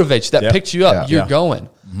 That motivates you. That picks you up. You're going.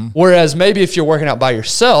 Whereas maybe if you're working out by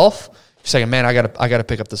yourself, you're saying, man, I gotta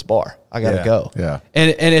pick up this bar. I gotta go. Yeah.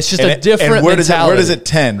 And it's just a different and where mentality. where does it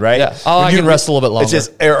tend, right? Yeah. Oh, I can rest a little bit longer. It's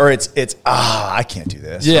just, or it's I can't do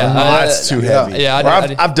this. Yeah. That's too heavy.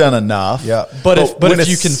 Yeah. I've done enough. Yeah. But if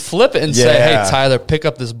you can flip it and say, hey, Tyler, pick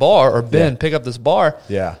up this bar, or Ben, pick up this bar.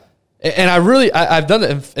 Yeah. And I've done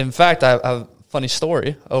it. In fact, I have a funny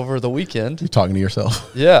story over the weekend. You're talking to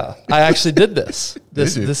yourself. Yeah. I actually did this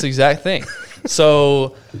this exact thing.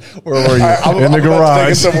 So Where were you? In the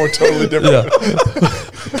garage. Somewhere totally different.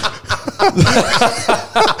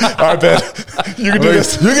 All right, Ben. You can do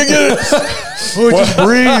this. You can get it. Just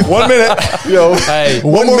breathe. 1 minute. hey,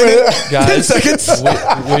 One more minute. guys, 10 seconds.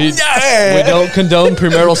 we don't condone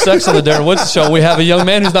premarital sex on the Darren Woodson Show. We have a young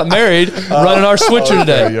man who's not married running our switcher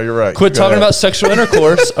today. Yeah, you're right. Quit talking about sexual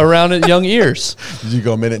intercourse around at young ears. Did you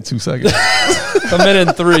go a minute and 2 seconds? A minute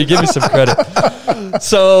and 3. Give me some credit.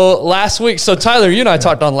 So last week, Tyler, you and I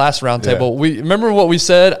talked on last roundtable. We remember what we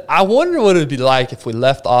said. I wonder what it would be like if we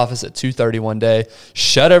left the office at 2:30 one day,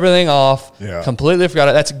 shut everything off, completely forgot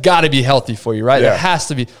it. That's got to be healthy for you, right? Yeah. It has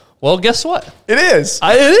to be. Well, guess what? It is.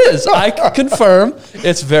 It is. I can confirm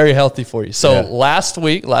it's very healthy for you. So last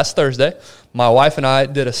Thursday, my wife and I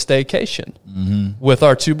did a staycation with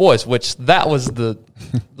our 2 boys, which that was the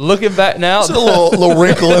looking back now. There's a little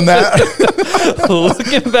wrinkle in that.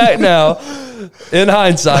 Looking back now, in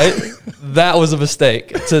hindsight, that was a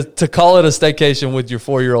mistake to call it a staycation with your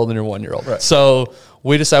 4-year-old and your 1-year-old. Right. So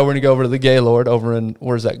we decided we're going to go over to the Gaylord over in,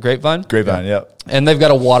 where's that, Grapevine? Grapevine, yep. And they've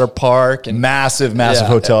got a water park. And massive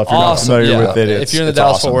hotel. If you're not familiar with it, if you're in the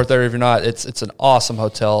Dallas-Fort Worth area, if you're not, it's an awesome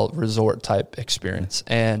hotel resort type experience.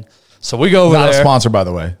 And so we go over there. Not a sponsor, by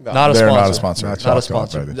the way. Not a They're sponsor. not a sponsor. Not a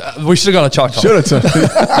sponsor. We should have gone to Choctaw. Should have.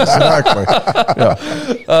 Exactly.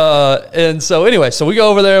 Yeah. And so anyway, we go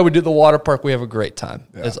over there. We do the water park. We have a great time.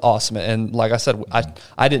 Yeah. It's awesome. And like I said,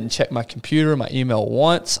 I didn't check my computer, my email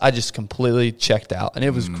once. I just completely checked out, and it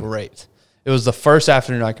was great. It was the first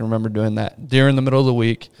afternoon I can remember doing that during the middle of the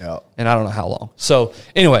week, and I don't know how long. So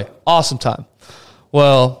anyway, awesome time.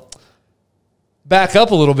 Well, back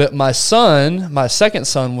up a little bit. My second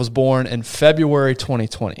son, was born in February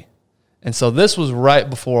 2020. And so this was right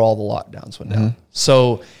before all the lockdowns went down.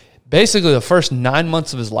 So basically the first 9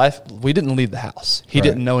 months of his life, we didn't leave the house. He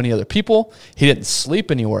didn't know any other people. He didn't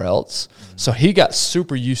sleep anywhere else. So he got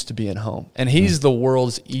super used to being home. And he's the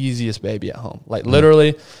world's easiest baby at home. Like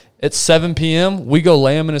literally, it's 7 p.m. We go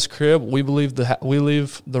lay him in his crib. We leave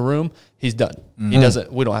the room. He's done. He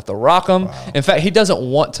doesn't. We don't have to rock him. Wow. In fact, he doesn't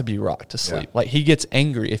want to be rocked to sleep. Like he gets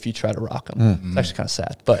angry if you try to rock him. It's actually kind of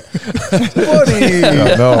sad, but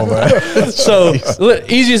no, man. So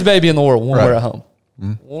easiest baby in the world when we're at home.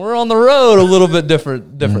 When we're on the road, a little bit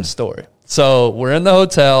different story. So we're in the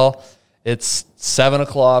hotel. It's 7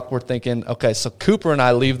 o'clock. We're thinking, okay, so Cooper and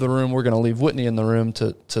I leave the room. We're going to leave Whitney in the room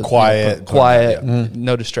to quiet,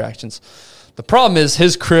 no distractions. The problem is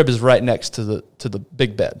his crib is right next to the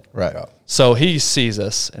big bed. Right. So he sees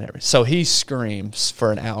us and everything. So he screams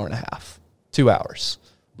for an hour and a half, 2 hours,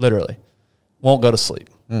 literally. Won't go to sleep.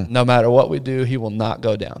 No matter what we do, he will not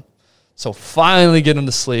go down. So finally get him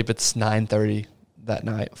to sleep. It's 9:30 that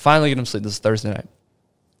night. Finally get him to sleep. This is Thursday night.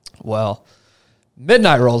 Well,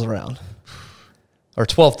 midnight rolls around, or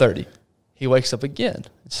 12:30. He wakes up again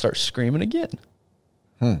and starts screaming again.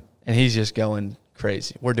 And he's just going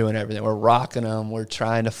crazy. We're doing everything. We're rocking them. We're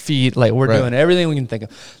trying to feed. Like, we're Right. doing everything we can think of.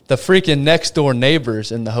 The freaking next door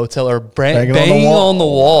neighbors in the hotel are banging wall. on the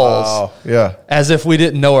walls Wow. Yeah. as if we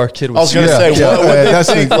didn't know our kid was I was going to sick. say, what would they That's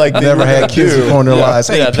think? like They never were had gonna kids do? before in their lives.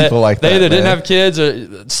 Yeah, Hate people like they that. either didn't man. have kids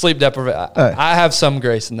or sleep deprivation. I have some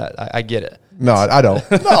grace in that. I get it. No, I don't.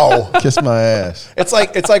 No. Kiss my ass. It's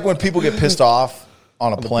like when people get pissed off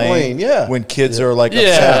on a plane. yeah. When kids are like Yeah,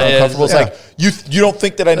 upset or yeah, uncomfortable. It's yeah. like, you don't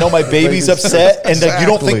think that I know my baby's upset and that you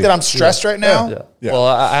don't think that I'm stressed right now? Yeah. Yeah. Well,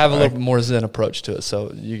 I have a little bit more zen approach to it.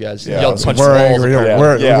 So you guys, y'all so punch We're the walls. angry. apart.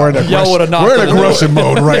 We're in Y'all would've aggression, knocked we're on in the aggression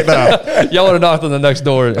mode right now. Y'all would have knocked on the next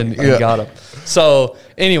door and Yeah. got him. So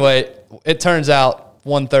anyway, it turns out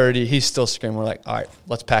 1:30, he's still screaming. We're like, all right,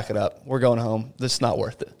 let's pack it up. We're going home. This is not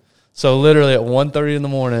worth it. So literally at 1:30 in the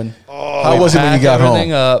morning, How was it when you packed got everything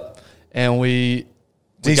home? up, and we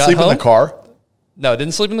Did he got sleep in home. the car? No,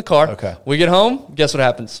 didn't sleep in the car. Okay. We get home. Guess what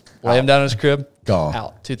happens? Lay him down in his crib. Gone.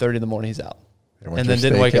 Out. 2:30 in the morning. He's out. There went And your then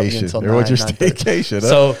didn't wake up again staycation. until There went 9, your 9:30. staycation, huh?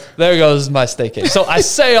 So there goes my staycation. So I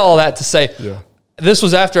say all that to say this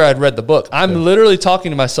was after I'd read the book. I'm literally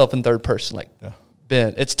talking to myself in third person, like,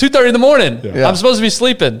 Ben, it's 2:30 in the morning. Yeah. I'm supposed to be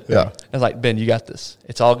sleeping. Yeah. I was like, Ben, you got this.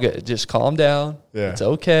 It's all good. Just calm down. Yeah. It's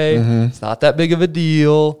okay. Mm-hmm. It's not that big of a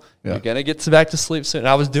deal. Yeah. You're gonna get back to sleep soon. And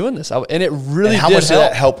I was doing this, and it really And how did much did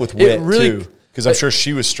that help with It wit, really, too? Because I'm sure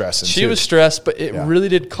she was stressing, She too. was stressed, but it really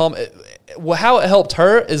did calm. Well, how it helped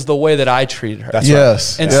her is the way that I treated her. That's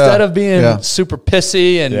Yes. Instead Yeah. of being Yeah. super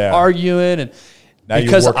pissy and Yeah. arguing, and Now you're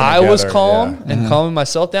because working I was together, calm yeah. and calming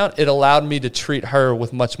myself down, it allowed me to treat her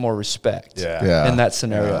with much more respect. Yeah. Yeah. In that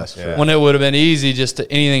scenario, that's true. when it would have been easy just to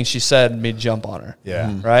anything she said, me jump on her.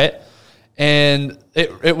 Yeah. Right. And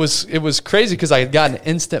it was crazy because I had gotten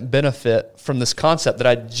instant benefit from this concept that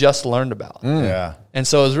I just learned about. Yeah. And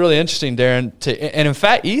so it was really interesting, Darren. And in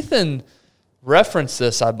fact, Ethan referenced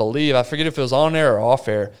this, I believe. I forget if it was on air or off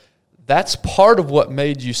air. That's part of what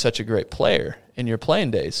made you such a great player in your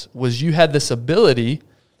playing days, was you had this ability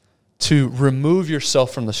to remove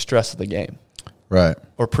yourself from the stress of the game Right.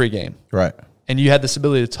 or pregame. Right. And you had this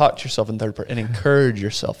ability to talk to yourself in third person and encourage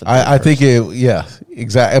yourself in third I think person.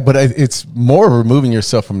 exactly. But it's more removing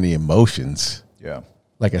yourself from the emotions. Yeah.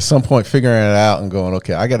 Like at some point figuring it out and going,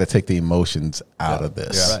 okay, I got to take the emotions out of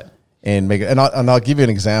this. Yeah. Right. And make it, and I'll give you an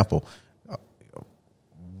example.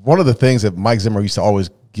 One of the things that Mike Zimmer used to always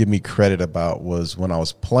give me credit about was when I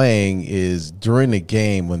was playing is during the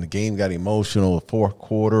game, when the game got emotional, fourth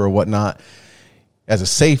quarter or whatnot, as a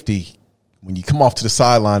safety, when you come off to the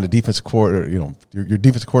sideline, the defensive coordinator, your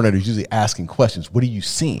defensive coordinator is usually asking questions. What are you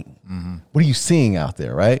seeing? What are you seeing out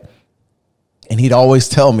there, right? And he'd always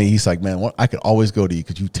tell me, he's like, man, I could always go to you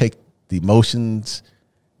because you take the emotions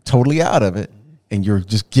totally out of it and you're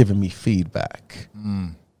just giving me feedback.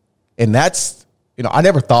 And that's, I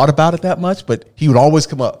never thought about it that much, but he would always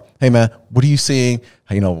come up, hey, man, what are you seeing?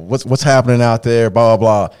 What's happening out there, blah,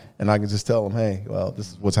 blah, blah. And I can just tell him, hey, well,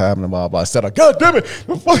 this is what's happening, blah, blah. Instead of, God damn it,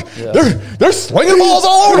 they're slinging balls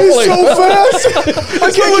all over the place. So fast.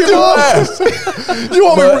 I can't keep up. You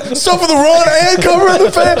want me to suffer the run and cover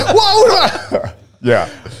the fan? Why would I? Yeah.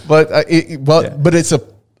 But it's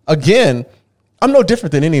again, I'm no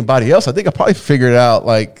different than anybody else. I think I probably figured out,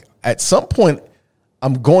 like, at some point,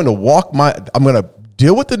 I'm going to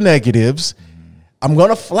deal with the negatives. I'm going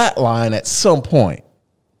to flatline at some point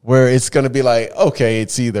where it's going to be like, okay,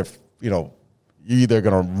 it's either, you're either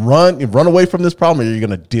going to run away from this problem or you're going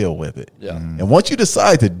to deal with it. Yeah. And once you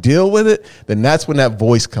decide to deal with it, then that's when that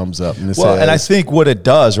voice comes up. And And I think what it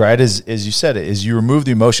does, right, is you said it, is you remove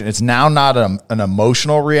the emotion. It's now not an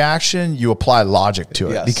emotional reaction. You apply logic to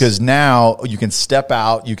it. Yes. Because now you can step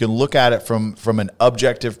out, you can look at it from an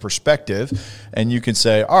objective perspective, and you can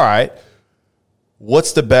say, all right,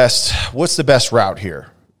 what's the best route here?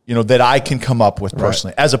 That I can come up with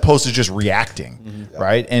personally, as opposed to just reacting,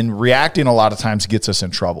 right? And reacting a lot of times gets us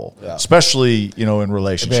in trouble, especially, in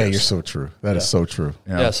relationships. man, you're so true. That is so true.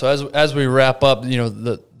 Yeah. So as we wrap up,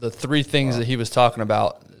 the three things that he was talking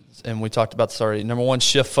about, and we talked about this already. Number one,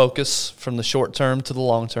 shift focus from the short term to the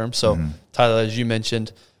long term. So Tyler, as you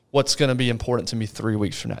mentioned, what's going to be important to me 3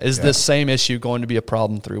 weeks from now? Is this same issue going to be a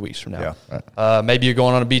problem 3 weeks from now? Yeah. Maybe you're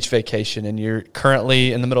going on a beach vacation and you're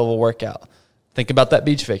currently in the middle of a workout. Think about that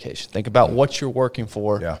beach vacation. Think about what you're working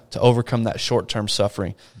for to overcome that short-term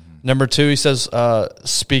suffering. Number two, he says,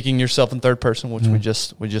 speaking yourself in third person, which we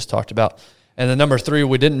just talked about. And then number three,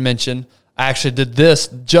 we didn't mention, I actually did this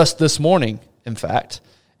just this morning, in fact,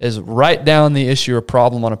 is write down the issue or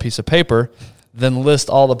problem on a piece of paper then list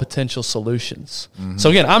all the potential solutions. So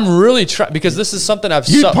again, I'm really trying, because this is something I've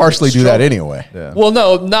You partially do that anyway. Yeah. Well,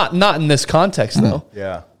 no, not in this context though.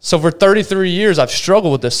 Yeah. So for 33 years, I've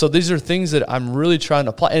struggled with this. So these are things that I'm really trying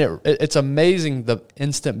to apply, and it's amazing the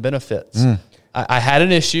instant benefits. I had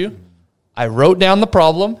an issue. I wrote down the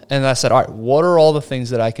problem, and I said, all right, what are all the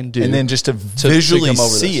things that I can do? And then just to visually come over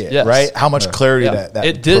see this? it, Yes. right? How much clarity Yeah.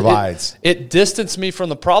 that provides. It distanced me from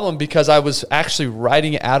the problem because I was actually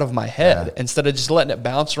writing it out of my head instead of just letting it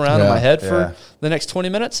bounce around in my head for the next 20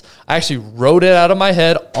 minutes. I actually wrote it out of my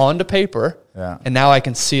head onto paper, and now I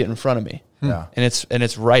can see it in front of me. Yeah. And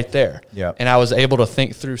it's right there. Yep. And I was able to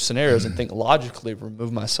think through scenarios and think logically,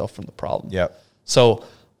 remove myself from the problem. Yep. So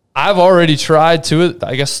I've already tried to,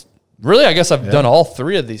 I guess I've done all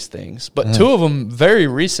three of these things, but two of them very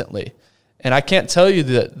recently. And I can't tell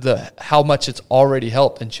you how much it's already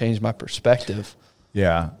helped and changed my perspective.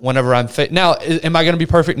 Yeah. Whenever I'm now, am I going to be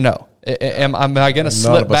perfect? No. Am I going to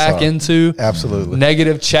slip back into absolutely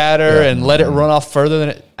negative chatter and let it run off further than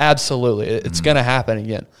it? Absolutely. It's going to happen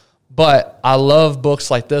again. But I love books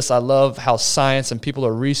like this. I love how science and people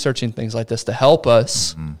are researching things like this to help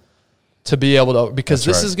us to be able to, because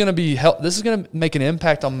this is going to be this is going to make an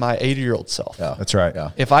impact on my 80-year-old self. Yeah. That's right.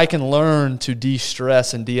 Yeah. If I can learn to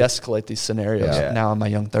de-stress and de-escalate these scenarios now in my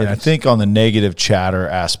young 30s. And I think on the negative chatter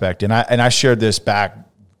aspect, and I shared this back,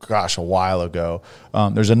 a while ago.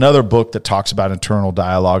 There's another book that talks about internal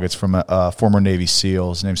dialogue. It's from a former Navy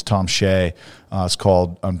SEAL. His name's Tom Shea. It's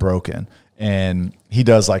called Unbroken. And he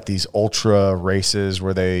does like these ultra races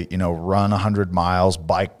where they, run 100 miles,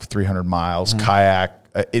 bike 300 miles, kayak.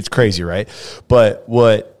 It's crazy, right? But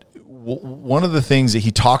one of the things that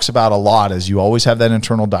he talks about a lot is you always have that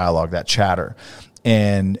internal dialogue, that chatter.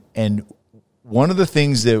 And one of the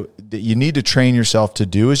things that you need to train yourself to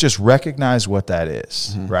do is just recognize what that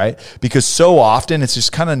is, right? Because so often it's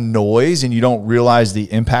just kind of noise and you don't realize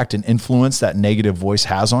the impact and influence that negative voice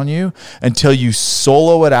has on you until you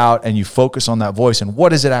solo it out and you focus on that voice. And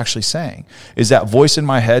what is it actually saying? Is that voice in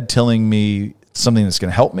my head telling me something that's going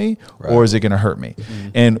to help me, or is it going to hurt me?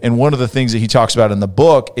 And one of the things that he talks about in the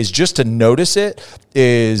book is just to notice it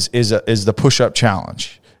is the push-up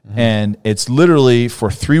challenge. And it's literally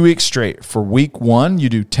for 3 weeks straight. For week 1, you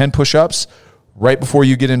do 10 push-ups right before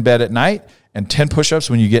you get in bed at night, and 10 push-ups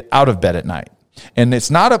when you get out of bed at night. And it's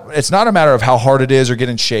not a matter of how hard it is or get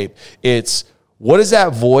in shape. It's what is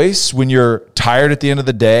that voice when you're tired at the end of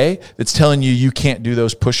the day that's telling you can't do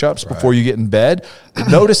those push-ups before you get in bed?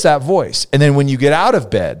 Notice that voice. And then when you get out of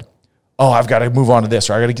bed, I've got to move on to this,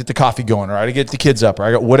 or I got to get the coffee going, or I got to get the kids up, or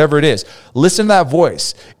I got whatever it is. Listen to that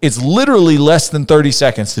voice. It's literally less than 30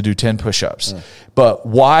 seconds to do 10 push-ups. But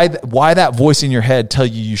why that voice in your head tell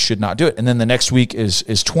you should not do it? And then the next week is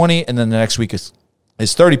 20, and then the next week is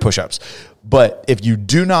 30 push-ups. But if you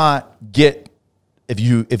do not if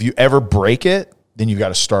you ever break it, then you got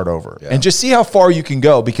to start over and just see how far you can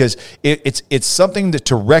go, because it's something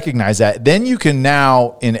to recognize that. Then you can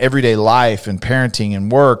now in everyday life and parenting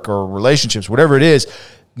and work or relationships, whatever it is,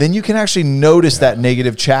 then you can actually notice that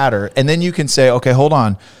negative chatter. And then you can say, okay, hold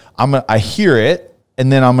on. I hear it.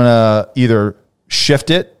 And then I'm going to either shift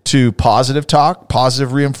it to positive talk,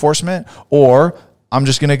 positive reinforcement, or I'm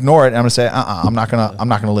just going to ignore it. And I'm going to say, I'm not going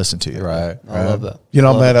to listen to you. Right. I love that.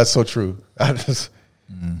 Man, that's so true.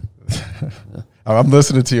 I'm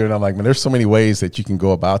listening to you and I'm like, man, there's so many ways that you can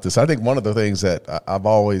go about this. I think one of the things that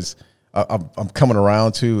I'm coming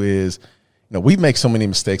around to is, we make so many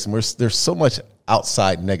mistakes, and there's so much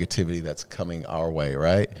outside negativity that's coming our way,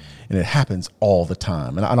 right? And it happens all the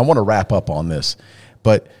time. And I want to wrap up on this,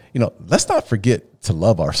 but let's not forget to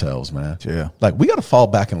love ourselves, man. Yeah. Like, we got to fall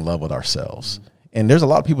back in love with ourselves. And there's a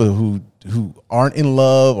lot of people who aren't in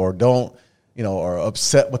love or don't, are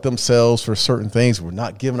upset with themselves for certain things. We're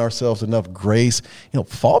not giving ourselves enough grace.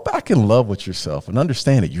 Fall back in love with yourself and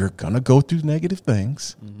understand that you're going to go through negative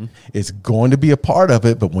things. It's going to be a part of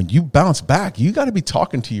it. But when you bounce back, you got to be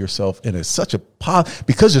talking to yourself in such a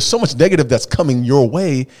because there's so much negative that's coming your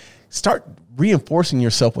way. Start reinforcing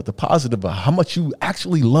yourself with the positive of how much you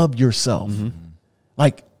actually love yourself.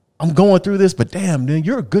 Like, I'm going through this, but damn, man,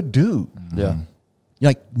 you're a good dude. Yeah.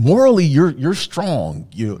 Like, morally, you're strong.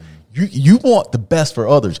 You want the best for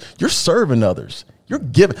others. You're serving others. You're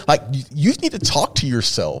giving. Like, you need to talk to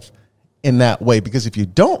yourself in that way, because if you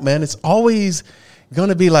don't, man, it's always going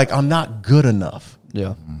to be like, I'm not good enough.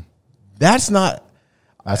 Yeah. That's not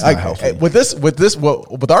healthy.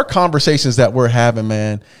 With our conversations that we're having,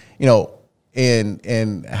 man,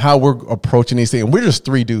 and how we're approaching these things. And we're just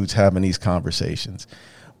 3 dudes having these conversations.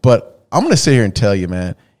 But I'm going to sit here and tell you,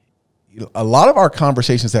 man, a lot of our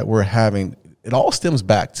conversations that we're having, it all stems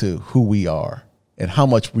back to who we are and how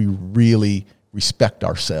much we really respect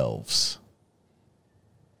ourselves.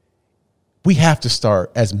 We have to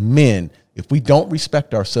start as men. If we don't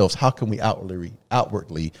respect ourselves, how can we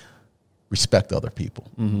outwardly respect other people?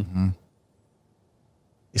 Mm-hmm.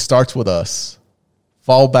 It starts with us.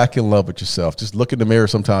 Fall back in love with yourself. Just look in the mirror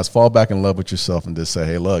sometimes, fall back in love with yourself and just say,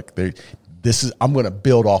 hey, look, I'm going to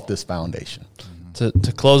build off this foundation. To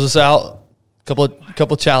close us out, a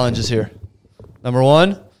couple challenges here. Number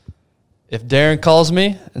one, if Darren calls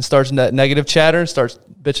me and starts that negative chatter and starts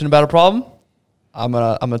bitching about a problem, I'm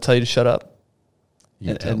gonna tell you to shut up.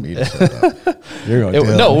 You tell me to shut up. You're going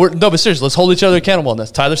to but seriously, let's hold each other accountable on this.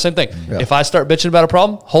 Tyler, same thing. Yeah. If I start bitching about a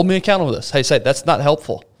problem, hold me accountable with this. Hey, say that's not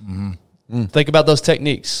helpful. Mm-hmm. Think about those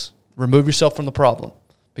techniques. Remove yourself from the problem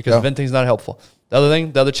because venting's not helpful. The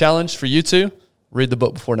other challenge for you two, read the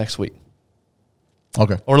book before next week.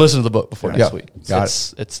 Okay. Or listen to the book before next week.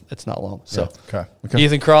 It's not long. So okay.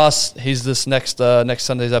 Ethan Cross, he's this next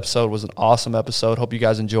Sunday's episode was an awesome episode. Hope you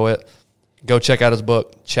guys enjoy it. Go check out his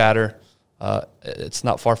book, Chatter. It's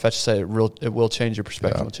not far-fetched to say it will change your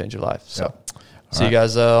perspective, will change your life. So see you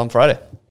guys on Friday.